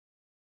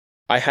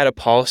I had a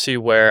policy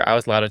where I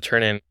was allowed to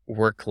turn in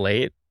work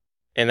late,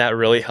 and that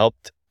really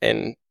helped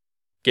in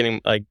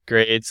getting like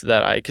grades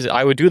because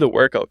I would do the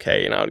work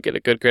okay, I would get a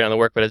good grade on the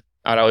work, but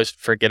I'd always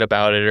forget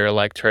about it or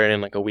like turn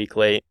in like a week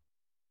late.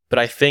 But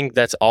I think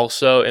that's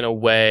also in a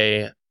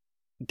way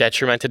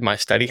detrimented my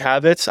study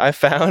habits, I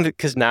found,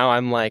 because now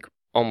I'm like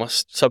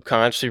almost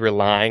subconsciously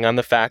relying on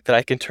the fact that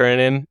I can turn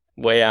it in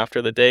way after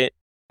the date.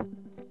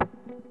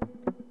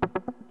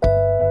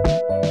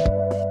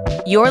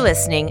 You're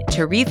listening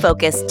to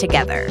Refocused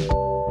Together,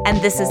 and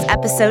this is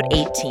episode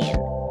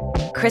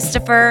 18,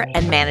 Christopher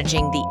and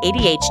Managing the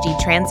ADHD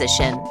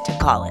Transition to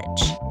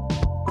College.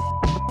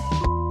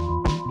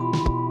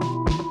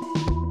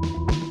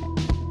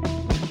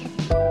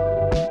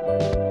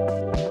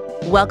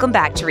 Welcome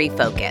back to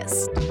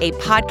Refocused, a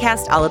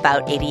podcast all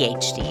about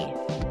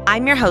ADHD.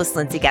 I'm your host,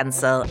 Lindsay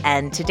Gensel,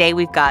 and today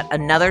we've got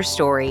another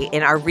story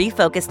in our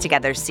Refocused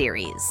Together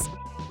series,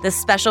 the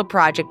special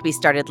project we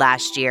started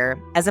last year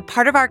as a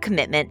part of our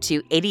commitment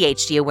to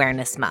ADHD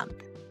Awareness Month.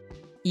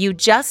 You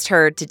just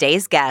heard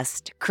today's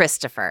guest,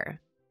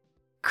 Christopher.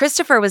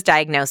 Christopher was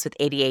diagnosed with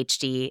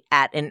ADHD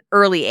at an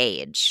early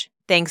age,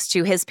 thanks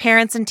to his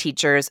parents and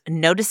teachers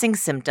noticing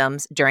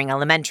symptoms during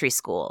elementary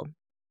school.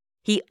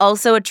 He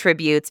also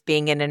attributes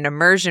being in an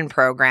immersion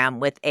program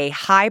with a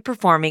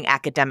high-performing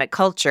academic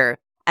culture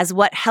as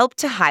what helped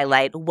to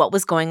highlight what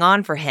was going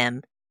on for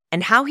him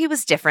and how he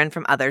was different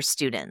from other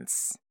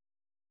students.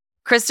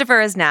 Christopher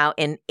is now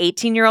an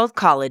 18-year-old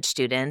college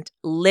student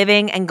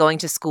living and going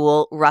to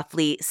school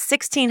roughly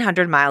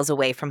 1,600 miles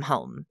away from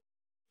home.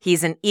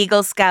 He's an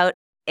Eagle Scout,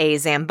 a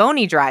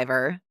Zamboni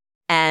driver,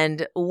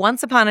 and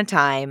once upon a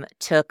time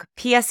took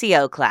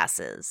PSEO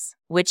classes,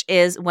 which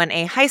is when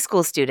a high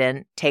school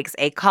student takes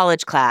a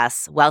college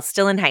class while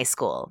still in high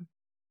school.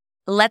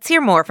 Let's hear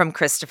more from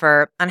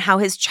Christopher on how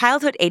his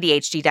childhood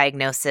ADHD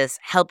diagnosis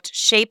helped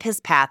shape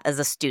his path as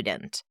a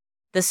student,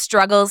 the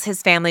struggles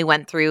his family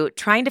went through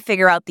trying to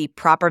figure out the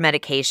proper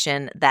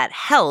medication that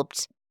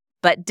helped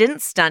but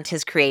didn't stunt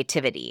his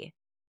creativity,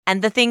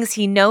 and the things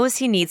he knows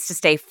he needs to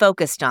stay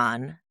focused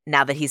on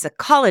now that he's a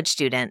college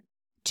student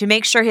to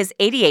make sure his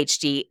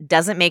ADHD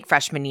doesn't make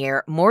freshman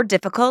year more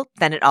difficult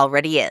than it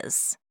already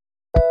is.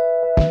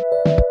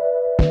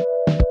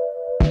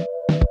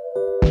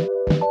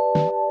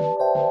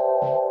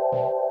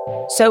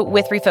 So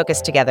with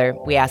Refocused Together,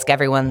 we ask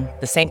everyone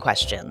the same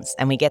questions,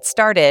 and we get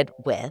started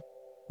with,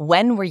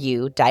 when were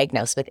you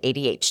diagnosed with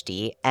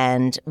ADHD,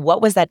 and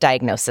what was that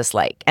diagnosis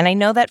like? And I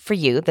know that for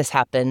you, this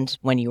happened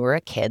when you were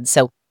a kid,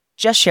 so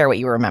just share what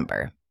you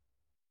remember.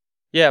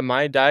 Yeah,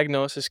 my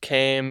diagnosis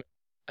came,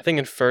 I think,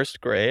 in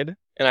first grade,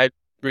 and I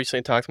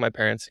recently talked to my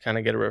parents to kind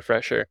of get a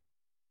refresher.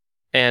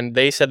 And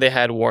they said they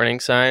had warning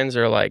signs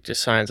or like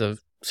just signs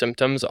of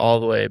symptoms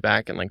all the way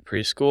back in like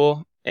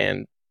preschool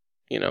and,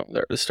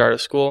 the start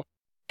of school.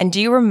 And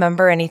do you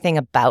remember anything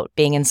about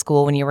being in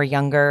school when you were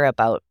younger,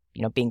 about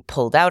being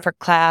pulled out for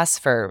class,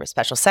 for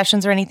special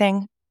sessions or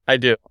anything? I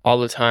do, all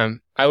the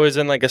time. I was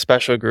in like a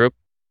special group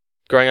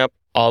growing up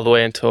all the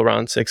way until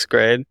around 6th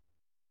grade.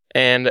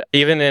 And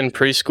even in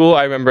preschool,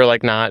 I remember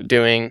like not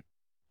doing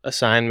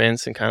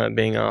assignments and kind of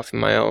being off in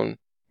my own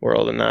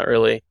world and not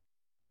really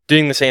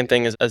doing the same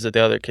thing as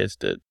the other kids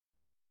did.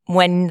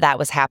 When that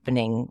was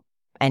happening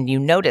and you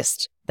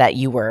noticed that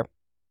you were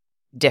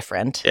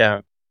different,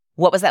 yeah,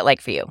 what was that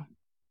like for you? At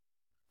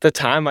the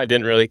time, I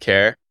didn't really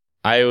care.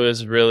 I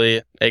was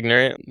really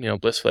ignorant,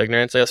 blissful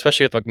ignorance,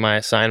 especially with like my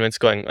assignments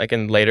going like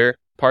in later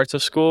parts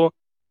of school.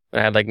 I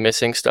had like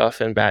missing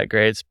stuff and bad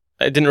grades.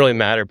 It didn't really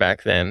matter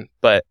back then,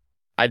 but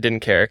I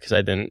didn't care because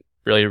I didn't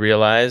really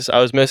realize I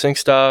was missing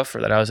stuff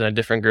or that I was in a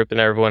different group than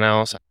everyone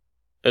else.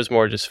 It was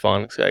more just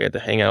fun because I get to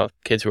hang out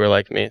with kids who are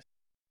like me.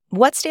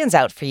 What stands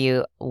out for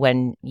you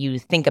when you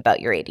think about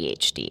your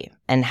ADHD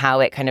and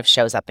how it kind of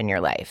shows up in your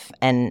life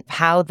and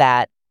how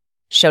that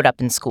showed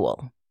up in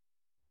school?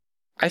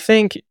 I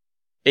think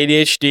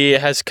ADHD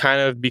has kind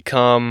of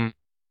become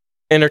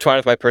intertwined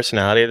with my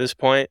personality at this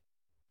point.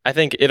 I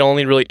think it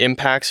only really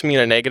impacts me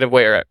in a negative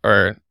way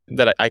or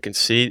that I can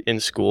see in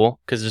school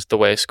because just the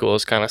way school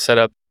is kind of set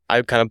up.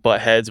 I kind of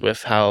butt heads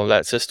with how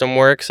that system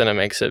works, and it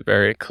makes it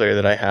very clear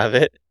that I have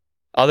it.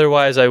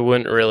 Otherwise, it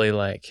wouldn't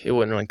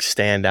really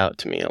stand out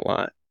to me a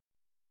lot.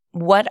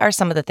 What are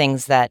some of the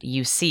things that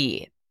you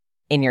see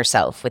in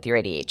yourself with your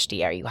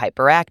ADHD? Are you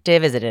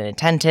hyperactive? Is it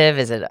inattentive?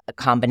 Is it a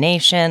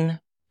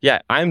combination? Yeah,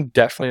 I'm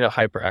definitely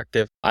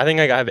hyperactive. I think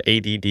I have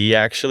ADD,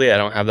 actually. I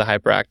don't have the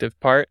hyperactive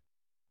part.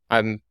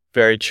 I'm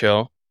very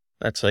chill.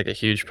 That's like a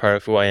huge part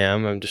of who I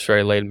am. I'm just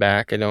very laid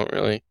back. I don't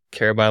really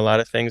care about a lot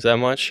of things that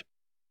much,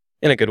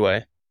 in a good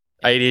way.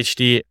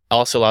 ADHD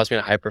also allows me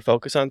to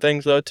hyper-focus on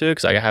things, though, too,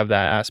 because I have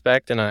that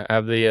aspect, and I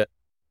have the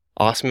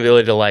awesome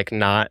ability to, like,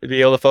 not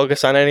be able to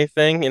focus on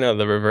anything,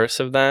 the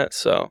reverse of that,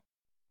 so.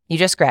 You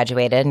just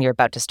graduated, and you're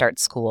about to start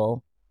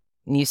school.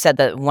 You said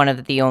that one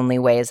of the only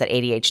ways that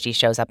ADHD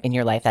shows up in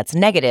your life that's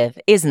negative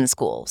is in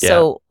school. Yeah.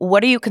 So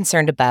what are you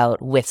concerned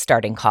about with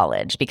starting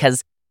college?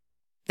 Because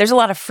there's a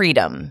lot of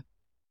freedom.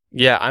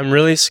 Yeah, I'm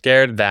really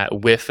scared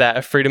that with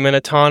that freedom and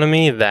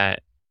autonomy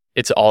that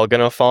it's all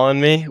gonna fall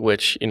on me,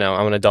 which, I'm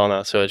an adult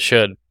now, so it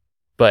should.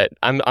 But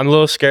I'm a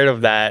little scared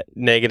of that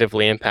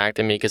negatively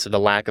impacting me because of the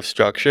lack of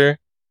structure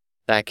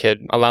that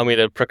could allow me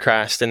to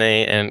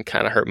procrastinate and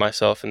kind of hurt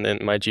myself and then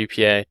my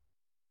GPA.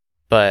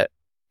 But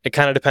it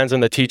kind of depends on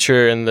the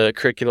teacher and the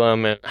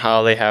curriculum and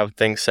how they have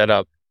things set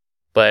up.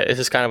 But it's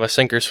just kind of a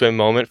sink or swim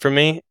moment for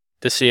me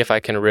to see if I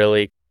can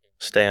really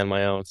stay on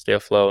my own, stay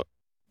afloat.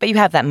 But you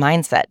have that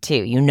mindset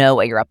too. You know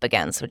what you're up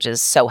against, which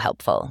is so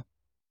helpful.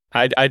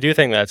 I do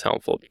think that's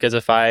helpful because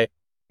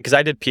because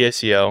I did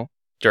PSEO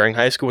during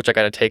high school, which I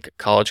got to take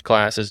college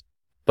classes,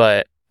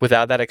 but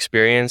without that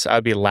experience,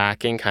 I'd be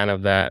lacking kind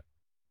of that.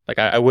 Like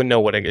I wouldn't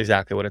know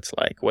exactly what it's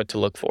like, what to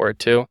look forward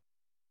to,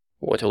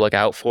 what to look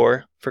out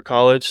for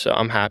college. So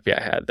I'm happy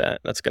I had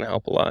that. That's going to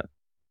help a lot.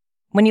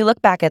 When you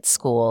look back at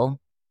school,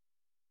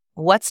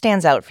 what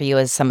stands out for you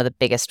as some of the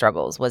biggest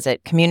struggles? Was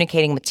it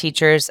communicating with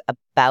teachers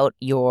about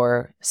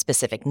your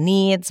specific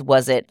needs?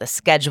 Was it the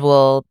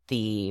schedule,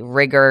 the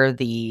rigor,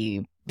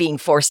 the being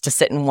forced to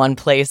sit in one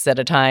place at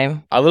a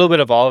time? A little bit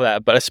of all of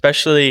that, but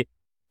especially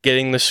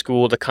getting the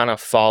school to kind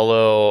of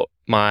follow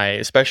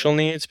my special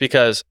needs,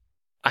 because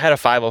I had a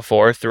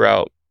 504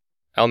 throughout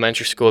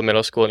elementary school,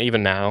 middle school, and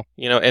even now,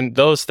 and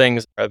those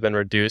things have been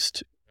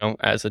reduced,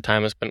 as the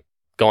time has been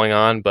going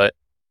on. But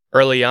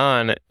early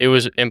on, it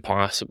was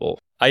impossible.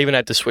 I even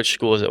had to switch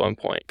schools at one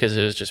point because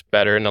it was just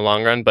better in the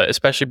long run, but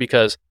especially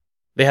because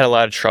they had a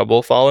lot of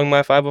trouble following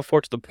my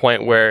 504 to the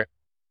point where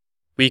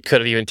we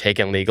could have even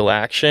taken legal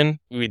action.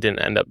 We didn't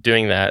end up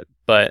doing that,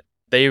 but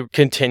they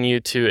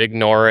continued to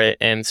ignore it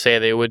and say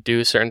they would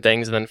do certain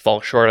things and then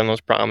fall short on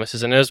those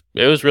promises. And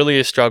it was really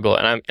a struggle.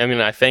 And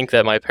I think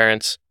that my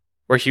parents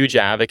were huge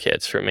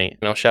advocates for me.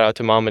 Shout out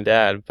to mom and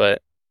dad.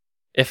 But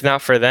if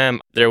not for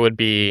them, there would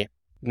be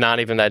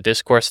not even that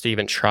discourse to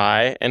even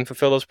try and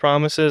fulfill those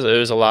promises. It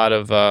was a lot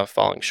of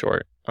falling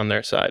short on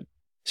their side.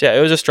 So yeah,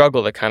 it was a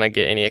struggle to kind of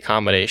get any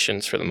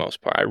accommodations for the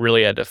most part. I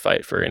really had to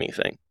fight for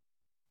anything.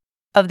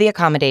 Of the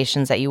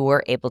accommodations that you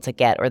were able to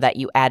get or that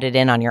you added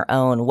in on your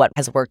own, what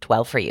has worked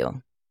well for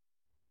you?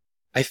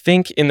 I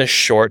think in the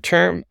short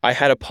term, I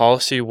had a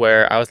policy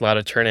where I was allowed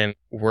to turn in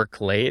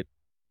work late,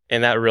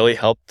 and that really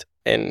helped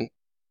in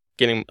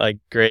getting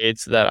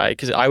grades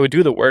because I would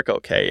do the work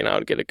okay, I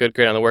would get a good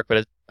grade on the work,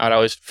 but I'd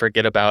always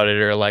forget about it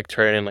or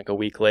turn in a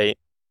week late.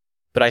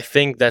 But I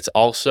think that's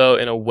also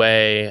in a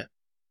way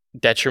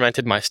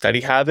detrimented my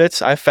study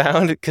habits, I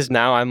found, because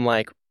now I'm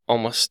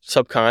almost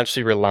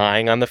subconsciously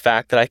relying on the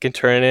fact that I can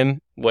turn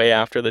in way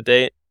after the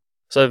date.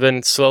 So I've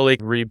been slowly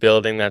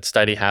rebuilding that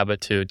study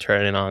habit to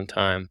turn in on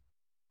time.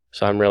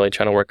 So I'm really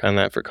trying to work on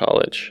that for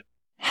college.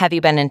 Have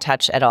you been in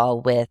touch at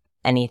all with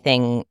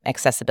anything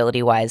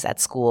accessibility-wise at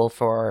school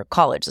for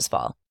college this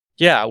fall?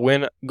 Yeah,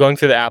 when going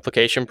through the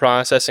application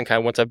process and kind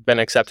of once I've been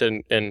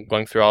accepted and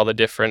going through all the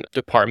different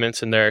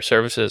departments and their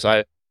services,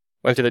 I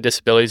went to the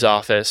disabilities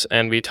office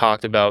and we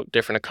talked about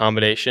different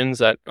accommodations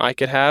that I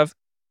could have.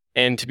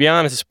 And to be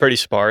honest, it's pretty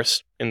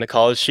sparse in the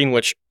college scene,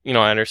 which,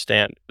 I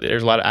understand.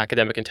 There's a lot of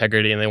academic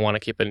integrity and they want to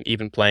keep an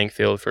even playing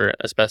field for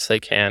as best they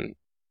can.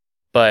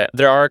 But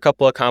there are a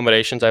couple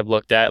accommodations I've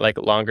looked at, like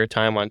longer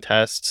time on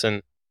tests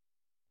and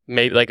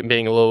maybe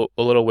being a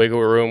little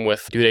wiggle room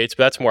with due dates,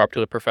 but that's more up to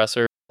the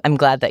professor. I'm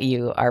glad that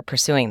you are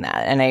pursuing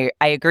that. And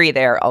I agree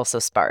they're also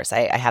sparse.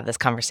 I have this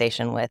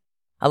conversation with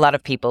a lot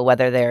of people,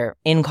 whether they're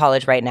in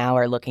college right now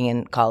or looking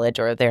in college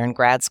or they're in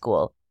grad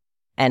school.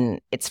 And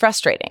it's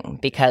frustrating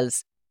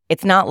because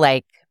it's not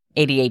like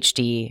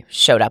ADHD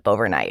showed up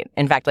overnight.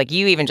 In fact, like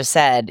you even just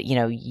said,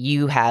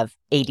 you have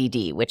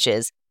ADD, which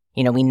is,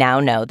 we now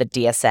know the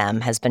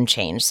DSM has been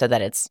changed so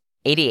that it's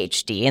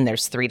ADHD and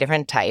there's 3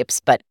 different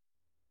types, but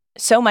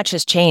so much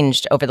has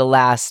changed over the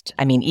last,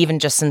 even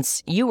just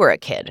since you were a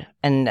kid,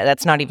 and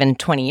that's not even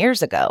 20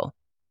 years ago.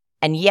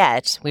 And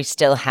yet we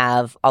still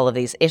have all of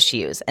these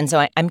issues. And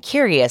so I'm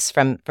curious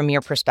from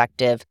your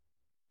perspective,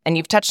 and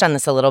you've touched on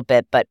this a little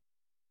bit, but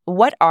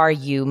what are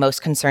you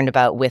most concerned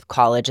about with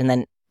college? And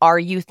then are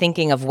you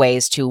thinking of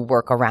ways to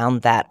work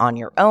around that on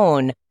your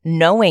own,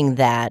 knowing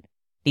that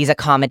these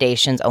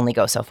accommodations only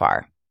go so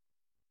far?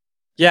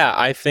 Yeah,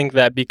 I think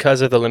that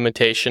because of the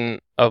limitation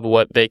of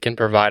what they can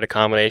provide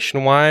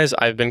accommodation-wise,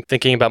 I've been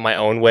thinking about my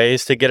own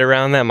ways to get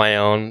around that, my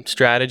own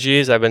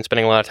strategies. I've been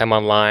spending a lot of time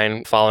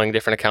online, following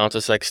different accounts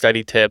with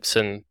study tips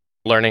and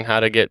learning how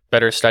to get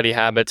better study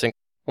habits and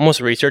almost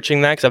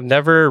researching that because I've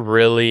never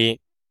really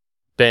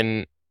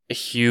been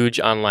huge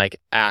on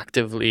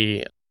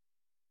actively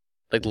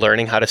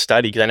learning how to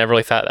study because I never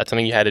really thought that's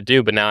something you had to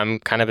do. But now I'm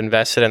kind of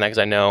invested in that because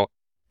I know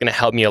it's going to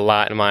help me a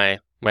lot in my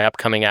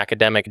upcoming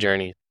academic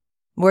journey.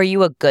 Were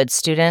you a good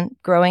student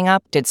growing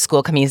up? Did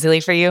school come easily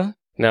for you?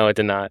 No, it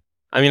did not.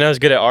 I was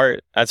good at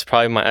art. That's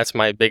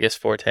my biggest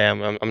forte.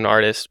 I'm an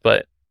artist,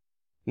 but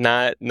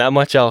not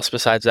much else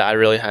besides that I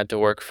really had to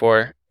work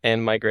for,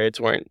 and my grades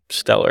weren't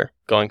stellar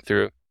going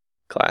through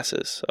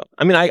classes. So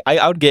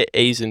I would get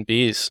A's and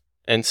B's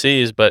and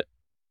C's, but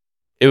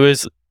it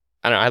was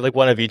I don't know, I had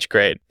one of each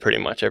grade pretty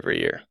much every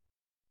year.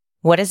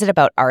 What is it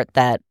about art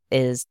that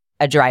is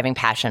a driving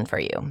passion for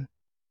you?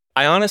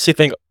 I honestly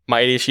think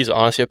my ADHD is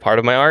honestly a part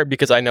of my art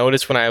because I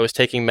noticed when I was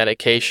taking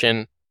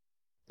medication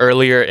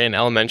earlier in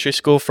elementary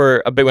school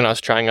for a bit when I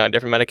was trying out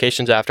different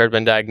medications after I'd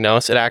been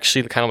diagnosed, it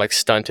actually kind of like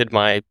stunted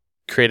my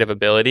creative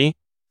ability.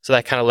 So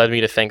that kind of led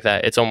me to think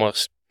that it's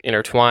almost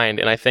intertwined.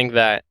 And I think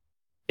that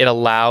it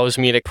allows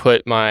me to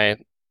put my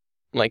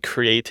like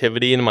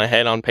creativity in my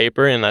head on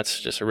paper. And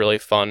that's just a really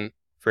fun,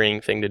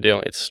 freeing thing to do.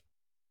 It's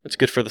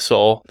good for the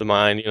soul, the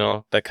mind,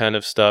 that kind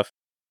of stuff.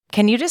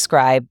 Can you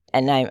describe,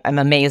 and I'm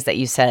amazed that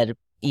you said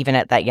even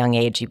at that young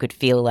age, you could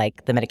feel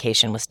like the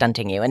medication was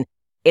stunting you. And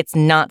it's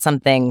not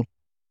something,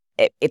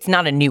 it's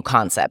not a new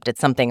concept.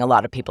 It's something a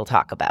lot of people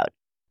talk about.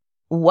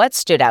 What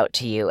stood out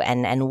to you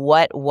and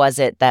what was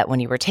it that when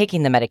you were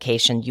taking the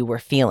medication you were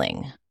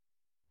feeling?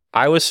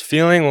 I was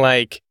feeling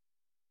like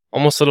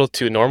almost a little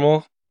too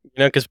normal,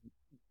 because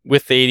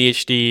with the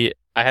ADHD,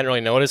 I hadn't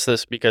really noticed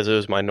this because it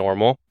was my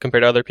normal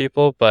compared to other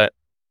people, but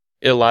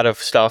a lot of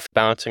stuff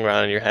bouncing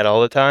around in your head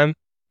all the time.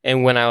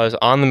 And when I was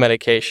on the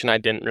medication, I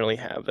didn't really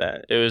have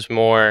that. It was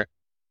more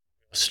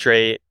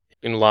straight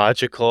and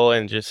logical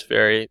and just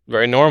very,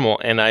 very normal.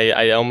 And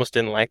I almost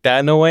didn't like that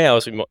in a way. I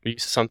was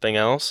used to something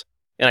else.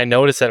 And I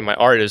noticed that in my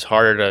art, it was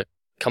harder to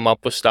come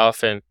up with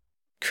stuff and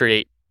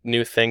create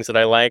new things that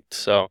I liked.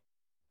 So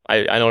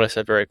I noticed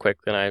that very quick,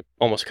 and I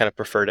almost kind of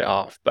preferred it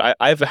off. But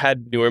I've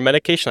had newer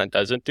medication that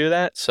doesn't do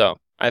that. So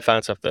I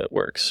found stuff that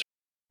works.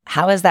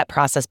 How has that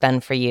process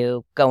been for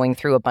you going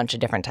through a bunch of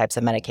different types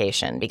of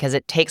medication? Because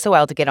it takes a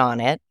while to get on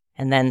it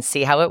and then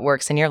see how it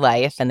works in your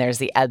life. And there's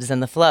the ebbs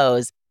and the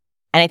flows.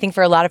 And I think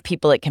for a lot of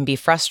people, it can be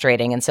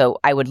frustrating. And so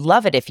I would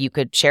love it if you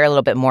could share a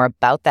little bit more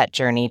about that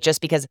journey,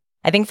 just because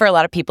I think for a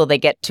lot of people, they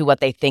get to what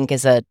they think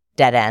is a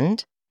dead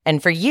end.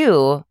 And for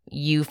you,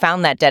 you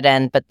found that dead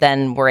end, but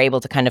then were able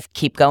to kind of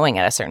keep going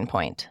at a certain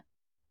point.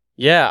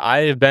 Yeah,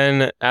 I've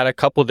been at a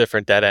couple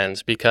different dead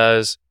ends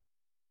because,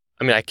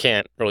 I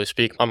can't really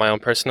speak on my own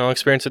personal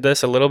experience with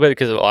this a little bit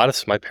because a lot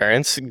of my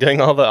parents doing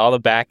all the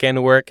back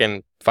end work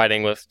and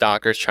fighting with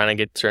doctors trying to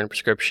get certain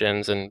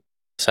prescriptions and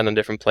send them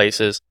different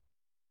places.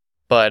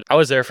 But I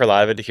was there for a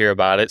lot of it to hear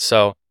about it.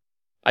 So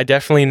I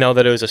definitely know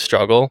that it was a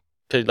struggle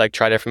to like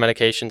try different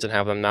medications and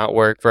have them not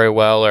work very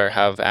well or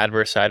have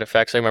adverse side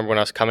effects. I remember when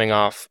I was coming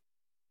off,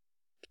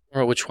 I don't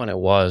remember which one it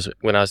was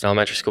when I was in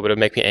elementary school, but it would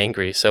make me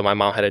angry. So my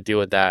mom had to deal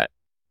with that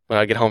when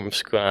I'd get home from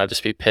school and I'd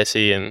just be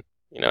pissy and,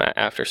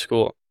 after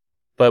school.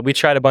 But we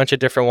tried a bunch of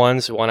different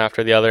ones, one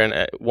after the other,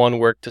 and one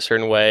worked a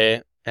certain way.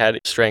 It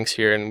had strengths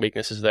here and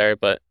weaknesses there.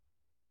 But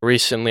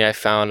recently I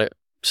found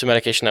some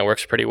medication that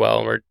works pretty well,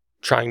 and we're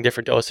trying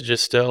different dosages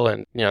still.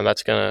 And,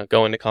 that's going to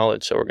go into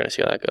college. So we're going to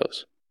see how that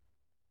goes.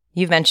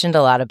 You've mentioned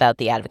a lot about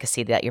the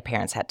advocacy that your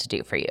parents had to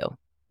do for you.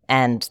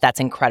 And that's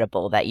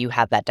incredible that you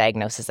have that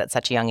diagnosis at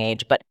such a young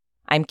age. But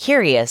I'm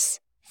curious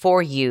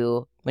for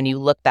you, when you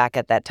look back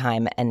at that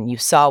time and you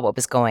saw what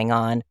was going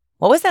on,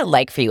 what was that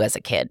like for you as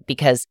a kid?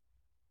 Because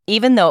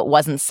even though it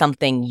wasn't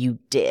something you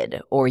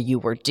did or you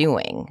were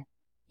doing,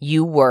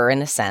 you were,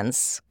 in a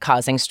sense,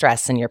 causing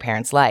stress in your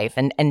parents' life.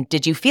 And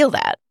did you feel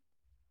that?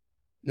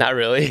 Not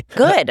really.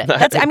 Good.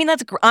 That's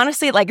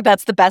honestly,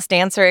 that's the best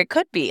answer it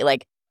could be.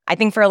 I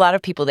think for a lot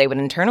of people, they would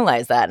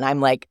internalize that. And I'm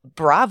like,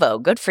 bravo,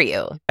 good for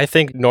you. I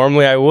think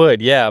normally I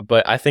would, yeah.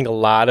 But I think a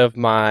lot of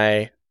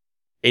my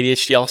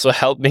ADHD also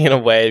helped me in a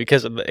way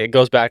because it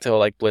goes back to the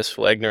like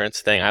blissful ignorance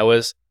thing. I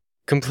was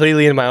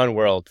completely in my own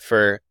world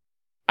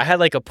I had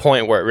like a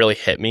point where it really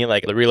hit me,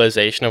 like the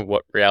realization of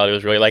what reality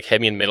was really like hit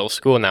me in middle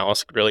school. And that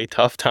was a really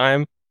tough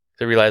time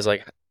to realize I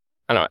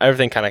don't know,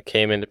 everything kind of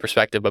came into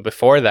perspective. But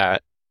before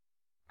that,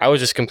 I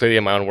was just completely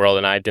in my own world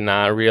and I did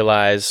not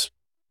realize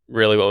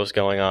really what was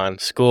going on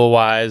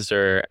school-wise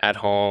or at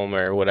home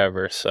or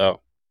whatever. So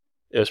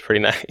it was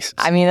pretty nice.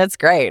 That's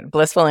great.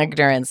 Blissful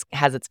ignorance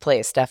has its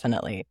place,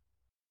 definitely.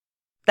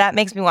 That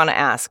makes me want to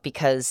ask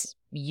because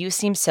you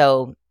seem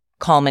so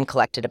calm and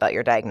collected about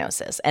your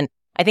diagnosis. And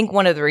I think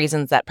one of the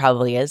reasons that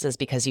probably is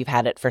because you've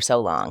had it for so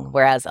long.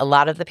 Whereas a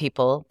lot of the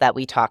people that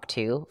we talk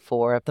to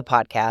for the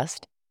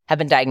podcast have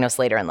been diagnosed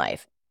later in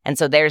life. And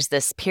so there's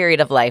this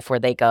period of life where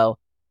they go,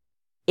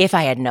 if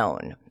I had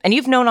known, and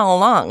you've known all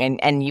along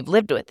and you've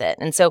lived with it.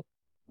 And so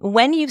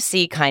when you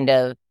see kind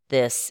of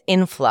this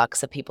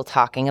influx of people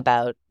talking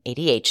about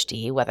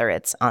ADHD, whether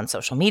it's on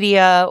social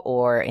media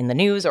or in the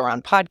news or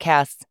on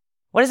podcasts,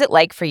 what is it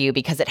like for you?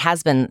 Because it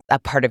has been a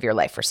part of your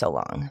life for so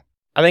long.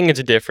 I think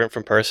it's different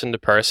from person to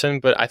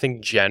person, but I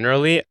think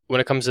generally when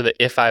it comes to the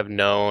if I've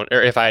known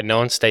or if I had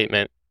known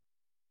statement,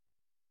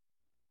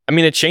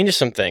 it changes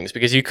some things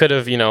because you could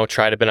have,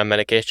 tried to been on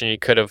medication. You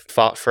could have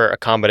fought for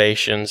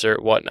accommodations or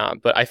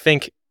whatnot. But I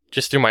think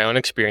just through my own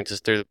experiences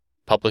through the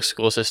public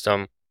school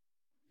system,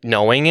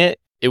 knowing it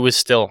was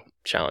still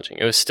challenging.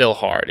 It was still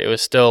hard. It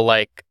was still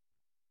like,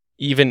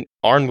 even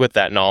armed with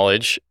that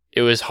knowledge,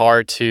 it was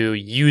hard to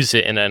use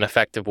it in an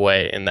effective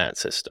way in that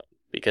system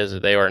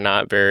because they were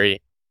not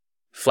very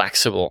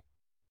flexible.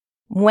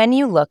 When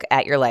you look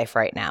at your life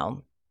right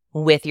now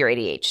with your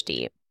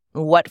ADHD,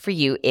 what for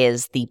you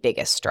is the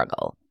biggest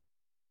struggle?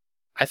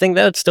 I think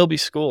that would still be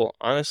school,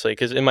 honestly,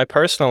 because in my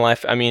personal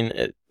life, I mean,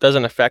 it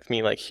doesn't affect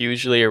me like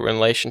hugely or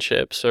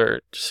relationships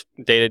or just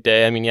day to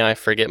day. I mean, yeah, I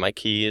forget my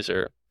keys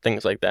or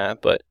things like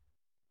that, but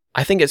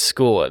I think it's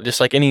school,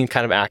 just like any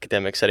kind of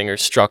academic setting or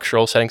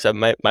structural settings that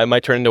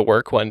might turn into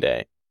work one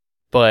day.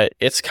 But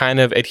it's kind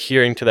of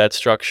adhering to that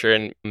structure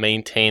and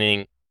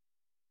maintaining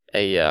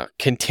a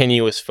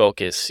continuous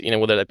focus,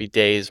 whether that be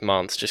days,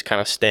 months, just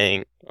kind of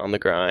staying on the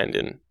grind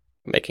and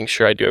making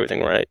sure I do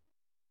everything right.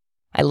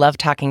 I love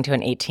talking to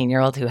an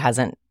 18-year-old who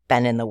hasn't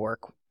been in the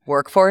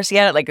workforce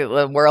yet, like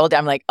the world.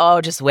 I'm like,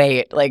 oh, just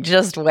wait, like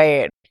just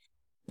wait.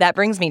 That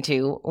brings me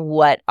to,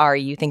 what are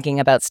you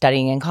thinking about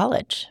studying in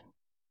college?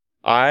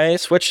 I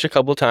switched a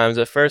couple times.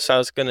 At first, I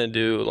was going to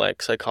do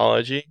like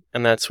psychology,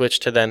 and that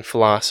switched to then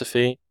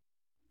philosophy,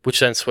 which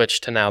then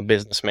switched to now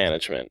business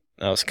management.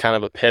 That was kind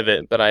of a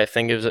pivot, but I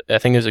think it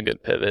was a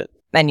good pivot.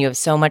 And you have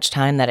so much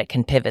time that it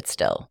can pivot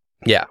still.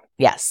 Yeah.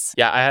 Yes.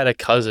 Yeah, I had a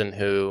cousin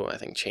who I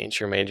think changed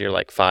her major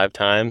like 5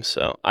 times,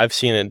 so I've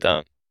seen it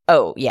done.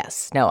 Oh,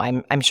 yes. No,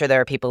 I'm sure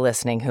there are people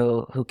listening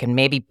who can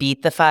maybe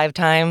beat the 5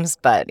 times,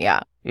 but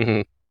yeah.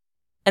 Mm-hmm.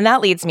 And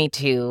that leads me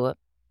to,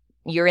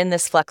 you're in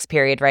this flux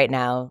period right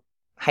now.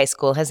 High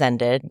school has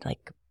ended,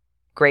 like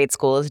grade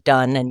school is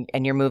done,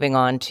 and you're moving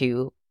on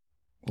to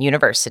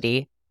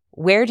university.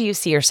 Where do you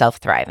see yourself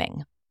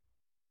thriving?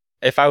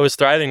 If I was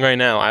thriving right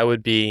now, I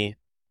would be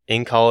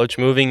in college,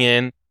 moving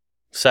in,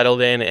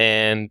 settled in,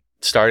 and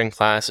starting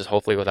classes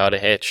hopefully without a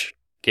hitch,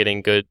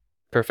 getting good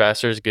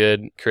professors,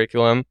 good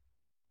curriculum,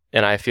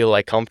 and I feel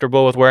like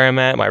comfortable with where I'm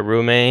at, my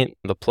roommate,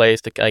 the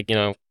place,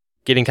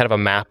 getting kind of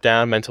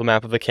a mental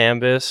map of the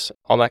campus,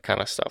 all that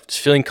kind of stuff. Just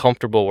feeling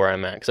comfortable where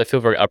I'm at, because I feel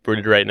very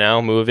uprooted right now,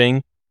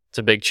 moving. It's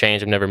a big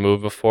change. I've never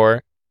moved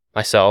before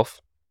myself.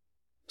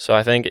 So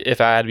I think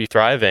if I had to be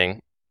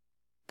thriving,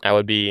 I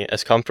would be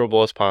as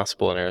comfortable as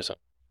possible in Arizona.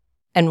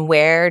 And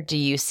where do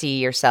you see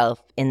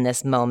yourself in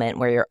this moment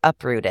where you're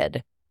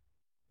uprooted?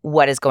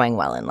 What is going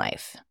well in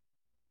life?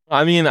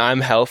 I mean,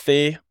 I'm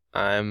healthy.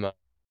 You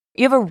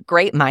have a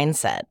great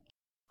mindset.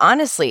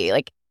 Honestly,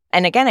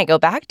 and again, I go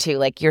back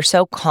to, you're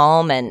so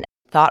calm and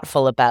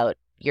thoughtful about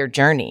your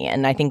journey.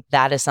 And I think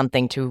that is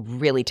something to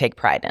really take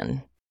pride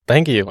in.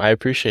 Thank you. I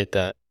appreciate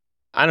that.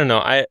 I don't know.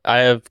 I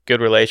have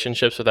good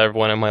relationships with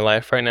everyone in my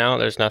life right now.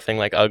 There's nothing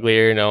like ugly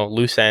or,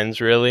 loose ends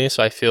really.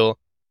 So I feel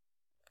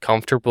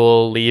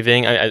comfortable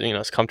leaving.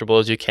 As comfortable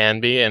as you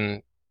can be.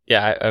 And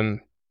yeah,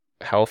 I'm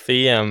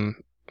healthy.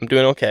 I'm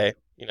doing okay.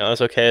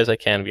 As okay as I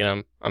can be.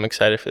 And I'm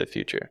excited for the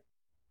future.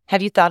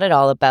 Have you thought at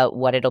all about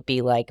what it'll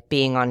be like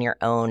being on your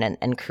own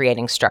and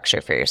creating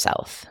structure for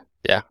yourself?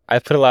 Yeah,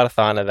 I've put a lot of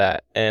thought into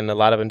that, and a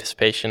lot of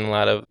anticipation, a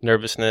lot of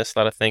nervousness, a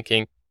lot of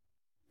thinking.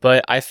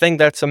 But I think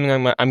that's something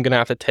I'm going to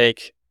have to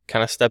take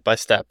kind of step by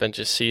step and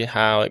just see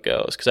how it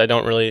goes, because I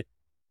don't really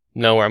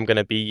know where I'm going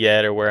to be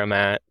yet or where I'm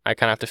at. I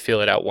kind of have to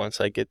feel it out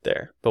once I get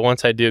there. But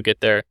once I do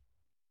get there,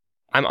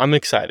 I'm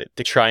excited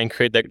to try and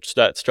create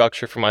that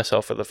structure for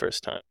myself for the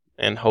first time,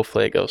 and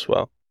hopefully it goes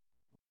well.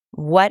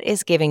 What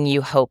is giving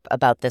you hope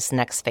about this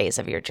next phase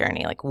of your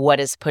journey? What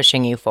is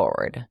pushing you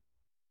forward?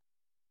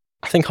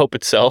 I think hope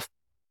itself.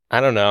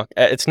 I don't know.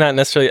 It's not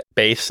necessarily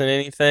based in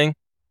anything.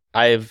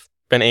 I've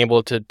been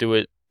able to do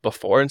it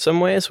before in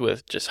some ways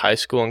with just high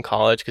school and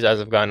college, because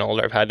as I've gotten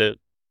older, I've had to,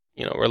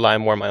 rely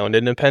more on my own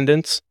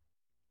independence.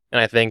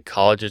 And I think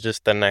college is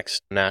just the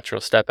next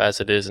natural step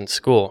as it is in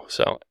school.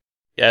 So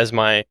as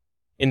my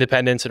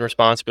independence and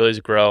responsibilities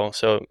grow,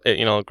 so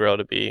it'll grow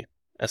to be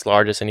as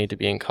large as I need to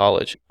be in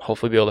college,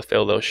 hopefully be able to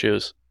fill those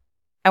shoes.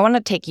 I want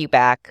to take you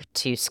back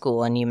to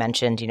school, and you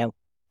mentioned,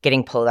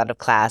 getting pulled out of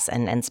class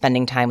and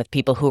spending time with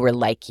people who were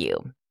like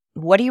you.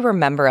 What do you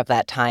remember of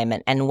that time,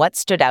 and what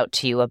stood out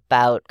to you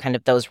about kind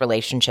of those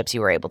relationships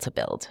you were able to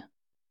build?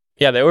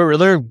 Yeah, they were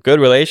really good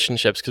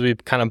relationships because we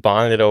kind of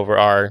bonded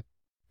over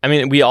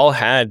we all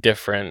had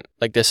different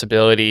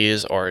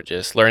disabilities or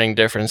just learning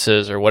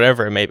differences or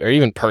whatever it may be, or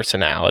even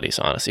personalities,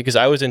 honestly, because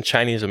I was in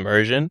Chinese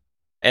immersion.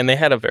 And they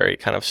had a very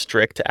kind of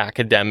strict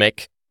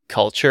academic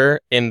culture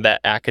in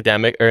that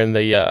in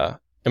the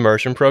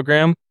immersion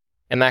program.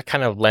 And that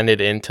kind of lended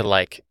into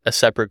a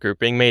separate group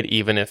being made,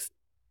 even if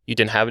you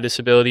didn't have a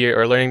disability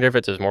or learning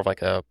difference. It was more of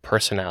a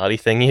personality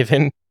thing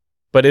even.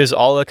 But it was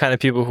all the kind of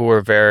people who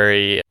were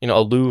very,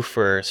 aloof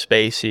or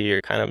spacey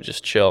or kind of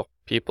just chill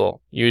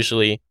people,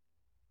 usually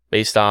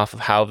based off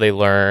of how they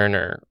learn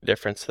or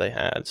difference they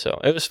had.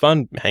 So it was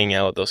fun hanging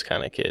out with those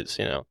kind of kids,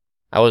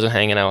 I wasn't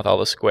hanging out with all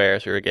the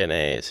squares who were getting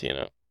A's,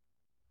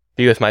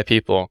 Be with my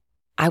people.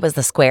 I was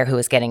the square who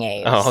was getting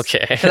A's. Oh,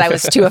 okay. Because I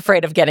was too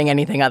afraid of getting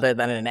anything other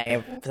than an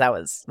A.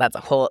 That's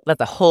a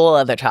whole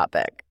other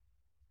topic.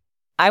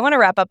 I want to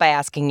wrap up by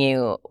asking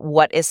you,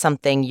 what is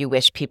something you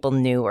wish people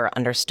knew or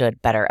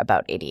understood better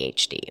about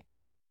ADHD?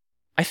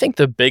 I think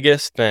the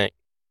biggest thing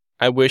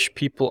I wish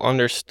people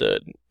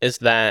understood is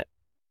that,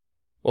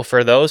 well,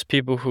 for those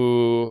people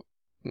who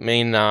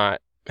may not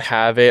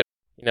have it,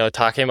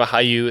 talking about how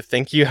you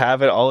think you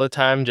have it all the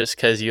time just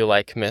because you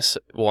miss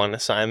one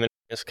assignment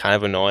is kind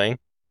of annoying,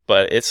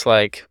 but it's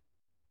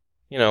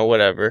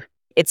whatever.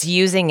 It's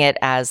using it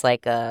as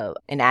like an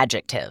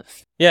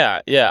adjective.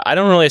 Yeah, yeah. I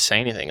don't really say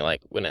anything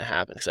like when it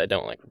happens because I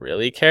don't like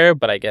really care,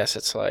 but I guess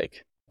it's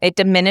like, It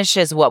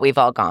diminishes what we've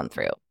all gone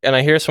through. and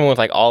I hear someone with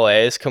like all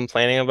A's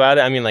complaining about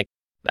it. I mean, like,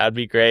 that'd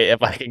be great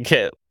if I could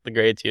get the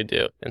grades you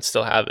do and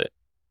still have it.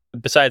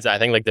 Besides that, I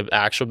think like the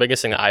actual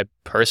biggest thing that I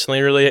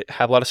personally really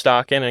have a lot of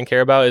stock in and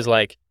care about is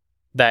like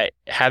that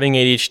having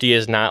ADHD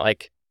is not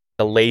like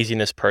a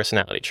laziness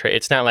personality trait.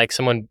 It's not like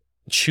someone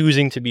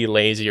choosing to be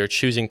lazy or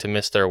choosing to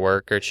miss their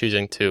work or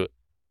choosing to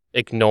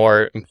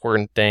ignore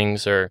important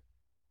things or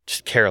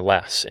just care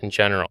less in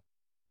general.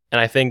 And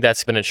I think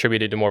that's been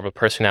attributed to more of a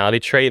personality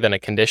trait than a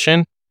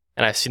condition.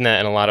 And I've seen that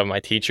in a lot of my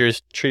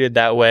teachers treated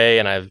that way,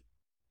 and I've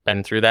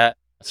been through that.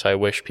 So I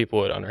wish people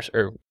would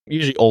understand, or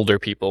usually older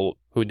people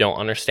who don't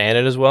understand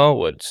it as well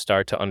would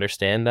start to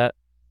understand that.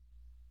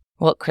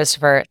 Well,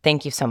 Christopher,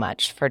 thank you so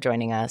much for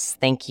joining us.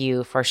 Thank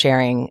you for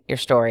sharing your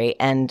story,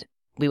 and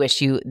we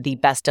wish you the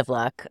best of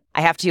luck.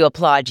 I have to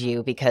applaud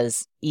you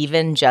because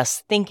even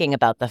just thinking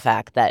about the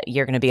fact that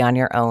you're going to be on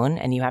your own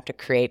and you have to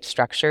create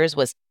structures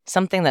was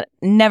something that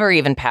never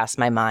even passed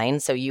my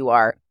mind. So you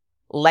are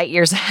light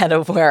years ahead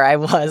of where I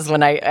was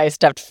when I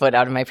stepped foot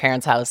out of my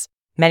parents' house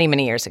many,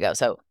 many years ago.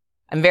 So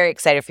I'm very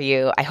excited for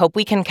you. I hope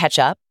we can catch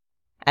up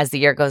as the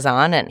year goes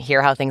on and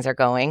hear how things are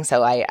going.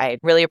 So I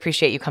really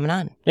appreciate you coming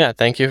on. Yeah,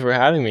 thank you for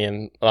having me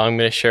and allowing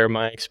me to share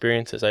my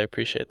experiences. I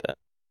appreciate that.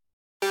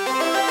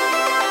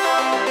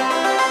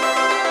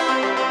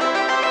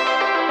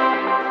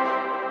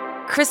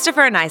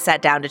 Christopher and I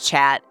sat down to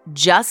chat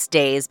just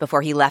days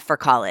before he left for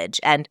college.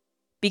 And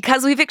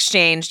because we've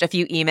exchanged a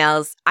few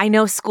emails, I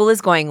know school is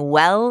going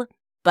well,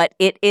 but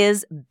it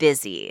is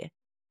busy.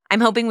 I'm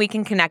hoping we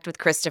can connect with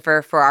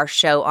Christopher for our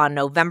show on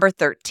November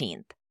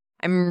 13th.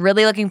 I'm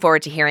really looking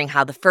forward to hearing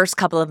how the first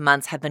couple of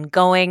months have been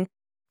going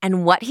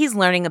and what he's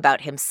learning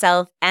about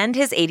himself and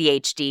his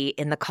ADHD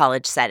in the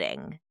college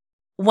setting.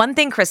 One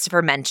thing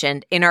Christopher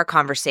mentioned in our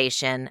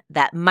conversation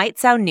that might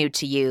sound new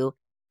to you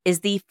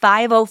is the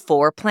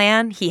 504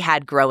 plan he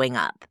had growing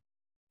up.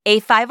 A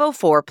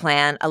 504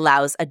 plan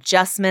allows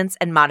adjustments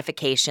and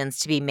modifications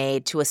to be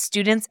made to a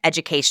student's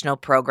educational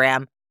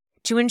program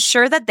to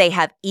ensure that they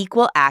have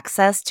equal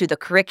access to the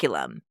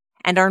curriculum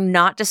and are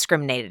not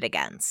discriminated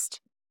against.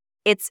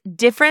 It's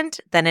different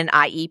than an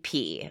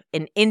IEP,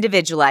 an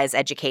individualized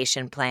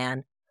education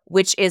plan,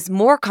 which is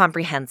more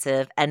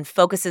comprehensive and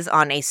focuses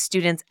on a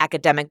student's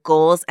academic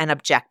goals and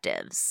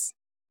objectives.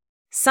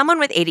 Someone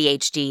with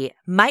ADHD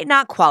might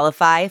not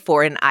qualify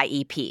for an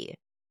IEP,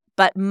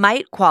 but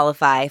might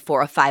qualify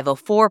for a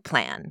 504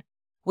 plan,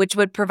 which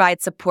would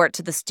provide support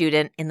to the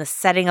student in the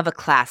setting of a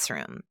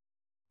classroom.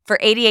 For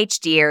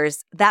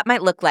ADHDers, that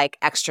might look like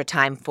extra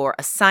time for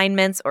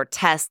assignments or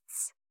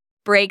tests,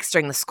 breaks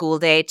during the school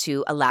day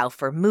to allow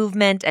for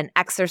movement and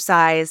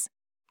exercise,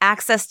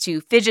 access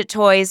to fidget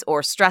toys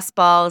or stress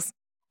balls,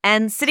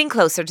 and sitting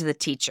closer to the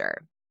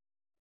teacher.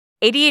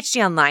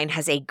 ADHD Online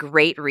has a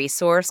great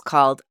resource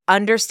called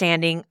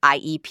Understanding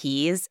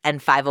IEPs and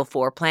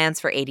 504 Plans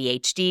for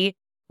ADHD,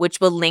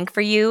 which will link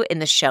for you in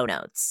the show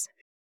notes.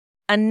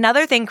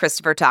 Another thing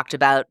Christopher talked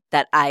about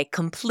that I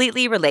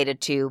completely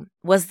related to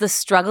was the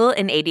struggle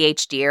an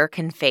ADHDer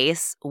can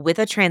face with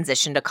a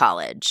transition to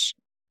college.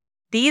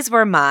 These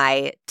were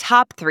my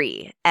top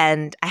 3,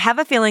 and I have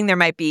a feeling there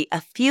might be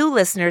a few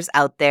listeners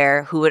out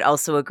there who would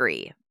also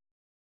agree.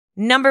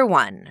 Number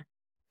 1.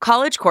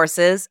 College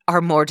courses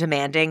are more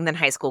demanding than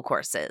high school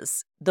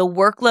courses. The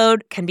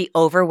workload can be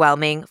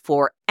overwhelming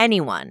for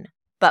anyone,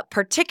 but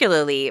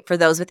particularly for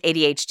those with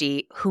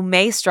ADHD who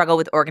may struggle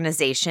with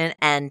organization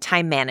and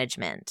time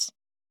management.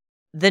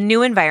 The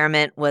new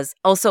environment was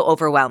also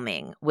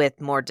overwhelming, with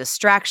more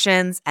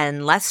distractions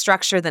and less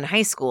structure than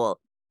high school.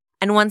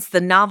 And once the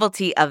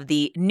novelty of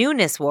the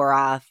newness wore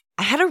off,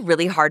 I had a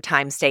really hard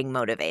time staying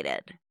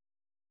motivated.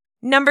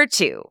 Number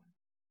 2.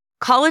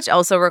 College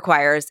also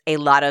requires a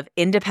lot of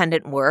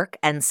independent work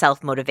and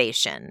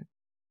self-motivation.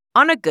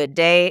 On a good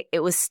day, it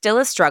was still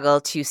a struggle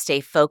to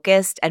stay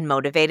focused and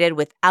motivated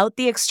without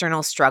the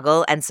external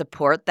struggle and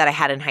support that I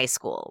had in high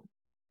school.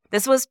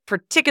 This was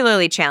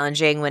particularly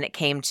challenging when it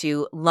came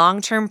to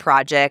long-term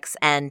projects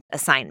and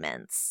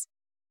assignments.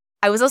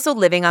 I was also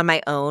living on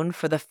my own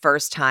for the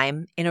first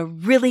time in a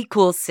really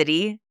cool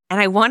city,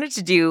 and I wanted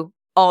to do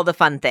all the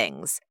fun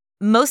things,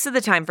 most of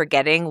the time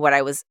forgetting what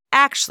I was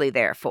actually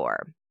there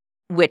for,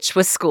 which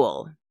was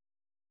school.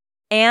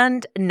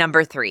 And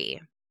number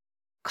 3,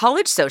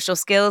 college social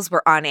skills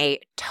were on a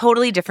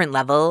totally different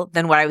level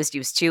than what I was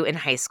used to in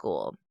high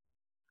school.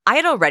 I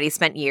had already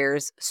spent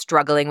years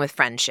struggling with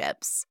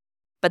friendships,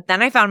 but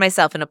then I found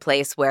myself in a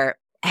place where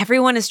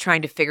everyone is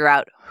trying to figure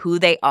out who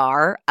they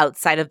are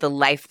outside of the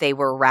life they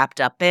were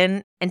wrapped up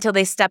in until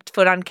they stepped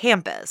foot on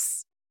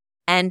campus.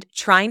 And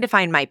trying to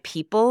find my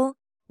people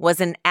was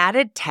an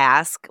added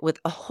task with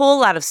a whole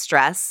lot of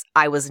stress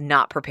I was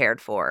not prepared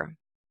for.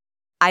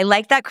 I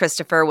like that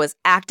Christopher was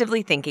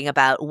actively thinking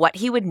about what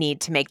he would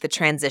need to make the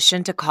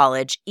transition to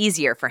college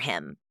easier for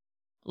him,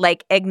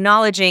 like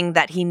acknowledging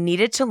that he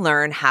needed to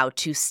learn how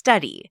to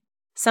study,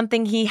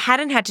 something he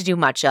hadn't had to do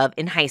much of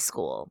in high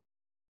school.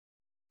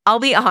 I'll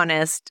be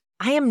honest,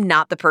 I am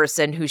not the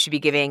person who should be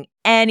giving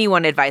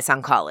anyone advice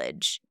on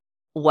college.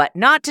 What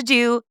not to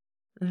do,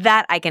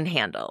 that I can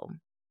handle.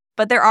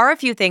 But there are a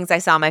few things I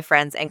saw my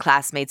friends and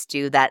classmates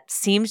do that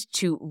seemed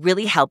to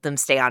really help them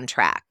stay on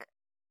track.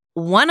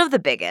 One of the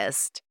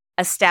biggest,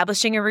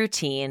 establishing a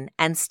routine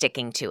and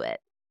sticking to it.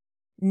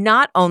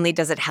 Not only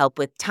does it help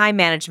with time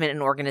management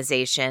and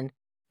organization,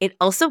 it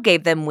also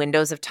gave them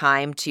windows of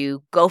time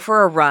to go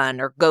for a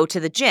run or go to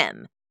the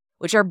gym,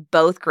 which are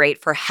both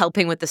great for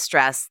helping with the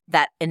stress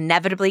that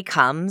inevitably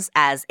comes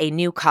as a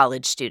new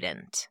college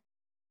student.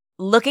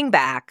 Looking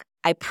back,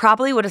 I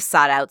probably would have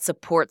sought out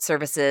support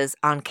services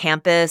on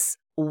campus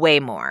way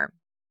more.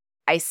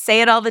 I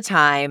say it all the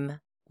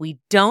time, we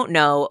don't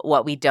know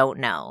what we don't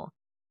know.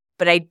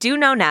 But I do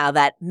know now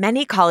that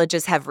many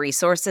colleges have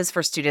resources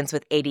for students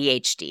with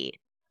ADHD,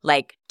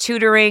 like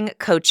tutoring,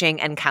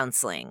 coaching, and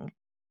counseling.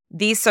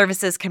 These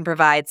services can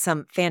provide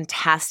some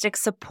fantastic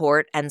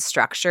support and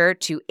structure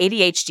to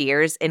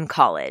ADHDers in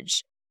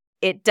college.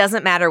 It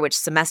doesn't matter which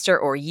semester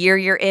or year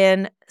you're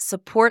in,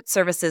 support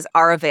services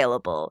are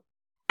available.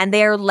 And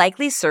they are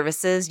likely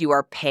services you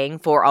are paying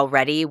for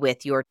already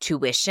with your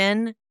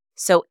tuition,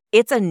 so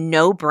it's a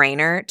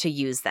no-brainer to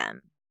use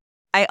them.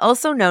 I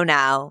also know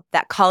now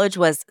that college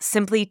was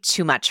simply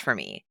too much for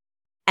me.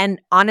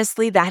 And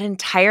honestly, that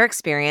entire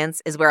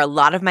experience is where a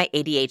lot of my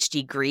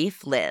ADHD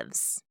grief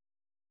lives.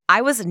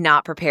 I was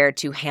not prepared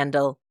to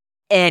handle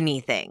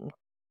anything.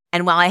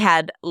 And while I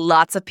had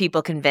lots of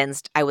people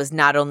convinced I was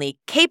not only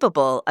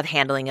capable of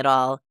handling it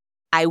all,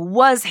 I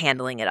was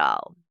handling it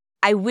all.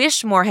 I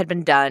wish more had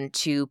been done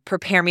to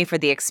prepare me for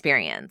the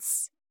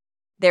experience.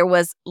 There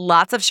was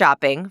lots of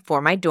shopping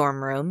for my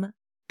dorm room,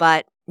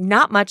 but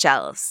not much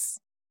else.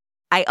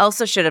 I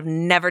also should have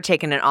never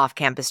taken an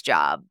off-campus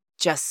job.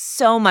 Just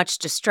so much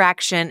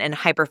distraction and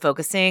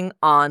hyper-focusing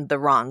on the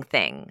wrong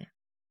thing.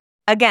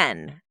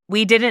 Again,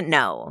 we didn't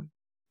know,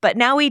 but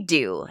now we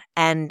do.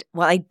 And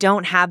while I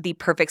don't have the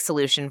perfect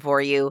solution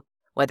for you,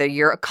 whether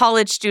you're a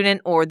college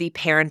student or the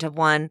parent of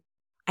one,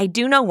 I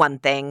do know one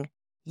thing: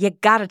 you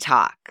gotta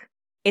talk.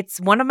 It's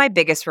one of my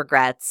biggest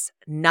regrets,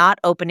 not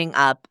opening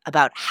up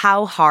about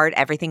how hard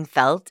everything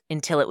felt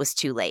until it was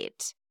too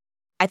late.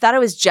 I thought I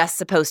was just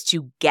supposed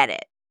to get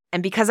it.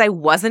 And because I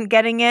wasn't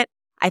getting it,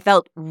 I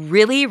felt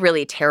really,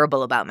 really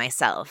terrible about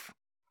myself.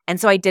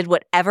 And so I did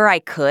whatever I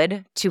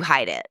could to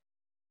hide it.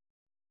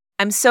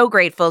 I'm so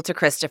grateful to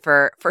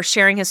Christopher for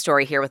sharing his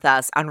story here with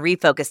us on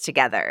Refocused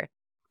Together.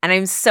 And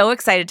I'm so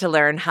excited to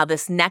learn how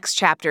this next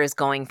chapter is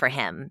going for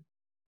him.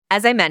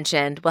 As I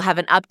mentioned, we'll have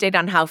an update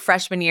on how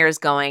freshman year is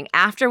going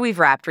after we've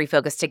wrapped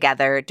Refocused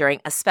Together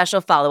during a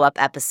special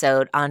follow-up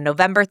episode on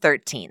November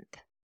 13th.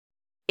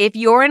 If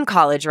you're in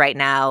college right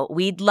now,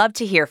 we'd love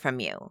to hear from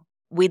you.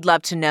 We'd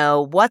love to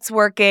know what's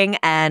working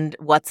and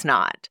what's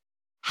not.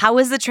 How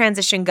is the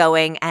transition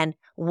going, and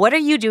what are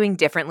you doing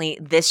differently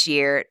this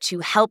year to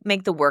help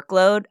make the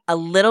workload a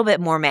little bit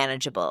more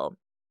manageable?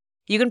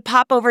 You can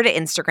pop over to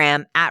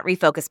Instagram at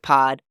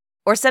RefocusPod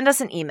or send us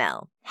an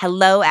email,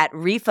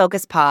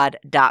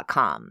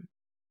 hello@refocuspod.com.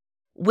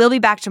 We'll be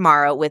back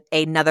tomorrow with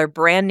another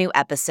brand new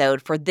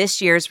episode for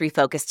this year's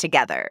Refocused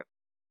Together.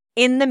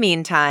 In the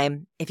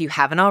meantime, if you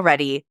haven't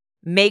already,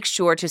 make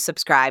sure to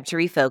subscribe to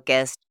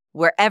Refocused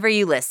wherever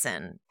you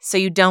listen, so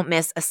you don't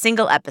miss a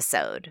single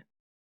episode.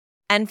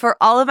 And for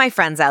all of my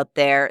friends out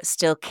there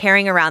still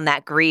carrying around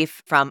that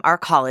grief from our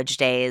college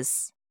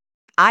days,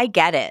 I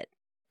get it.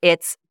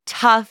 It's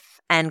tough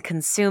and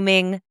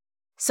consuming.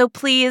 So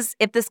please,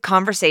 if this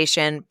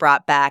conversation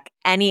brought back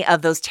any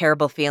of those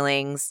terrible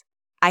feelings,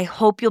 I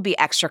hope you'll be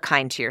extra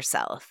kind to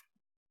yourself.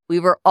 We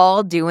were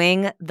all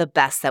doing the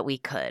best that we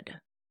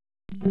could.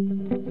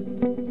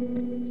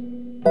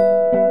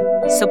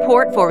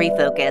 Support for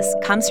Refocus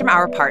comes from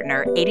our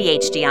partner,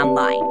 ADHD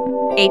Online,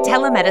 a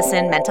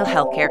telemedicine mental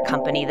health care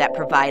company that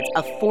provides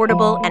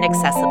affordable and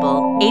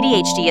accessible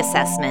ADHD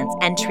assessments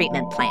and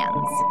treatment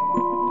plans.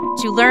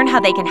 To learn how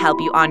they can help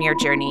you on your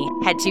journey,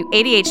 head to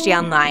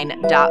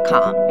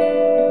ADHDonline.com.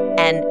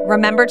 And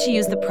remember to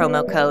use the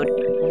promo code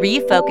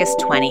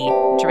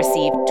REFOCUS20 to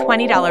receive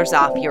 $20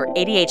 off your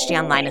ADHD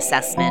Online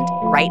assessment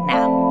right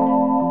now.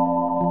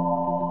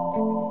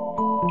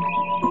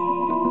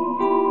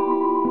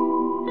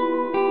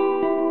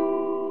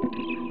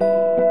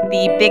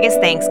 The biggest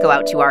thanks go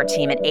out to our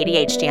team at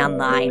ADHD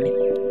Online: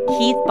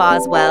 Keith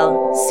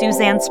Boswell,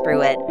 Suzanne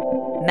Spruitt,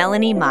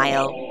 Melanie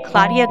Mile,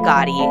 Claudia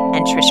Gotti,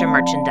 and Trisha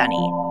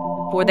Merchandunny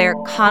for their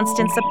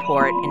constant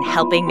support in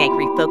helping make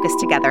Refocus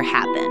Together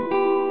happen.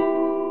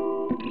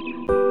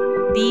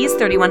 These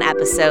 31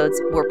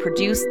 episodes were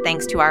produced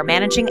thanks to our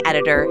managing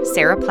editor,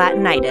 Sarah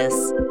Platinitis,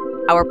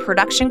 our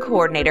production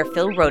coordinator,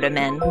 Phil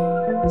Rodeman,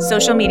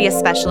 social media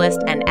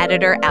specialist and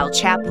editor, Al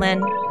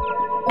Chaplin,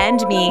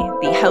 and me,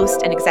 the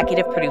host and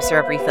executive producer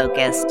of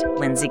Refocused,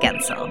 Lindsay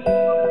Gensel.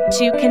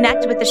 To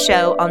connect with the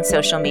show on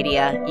social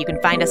media, you can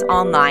find us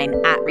online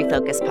at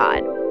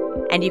RefocusPod.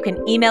 And you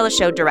can email the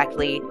show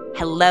directly,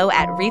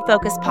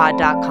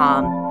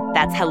 hello@refocuspod.com.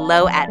 That's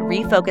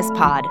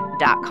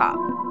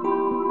hello@refocuspod.com.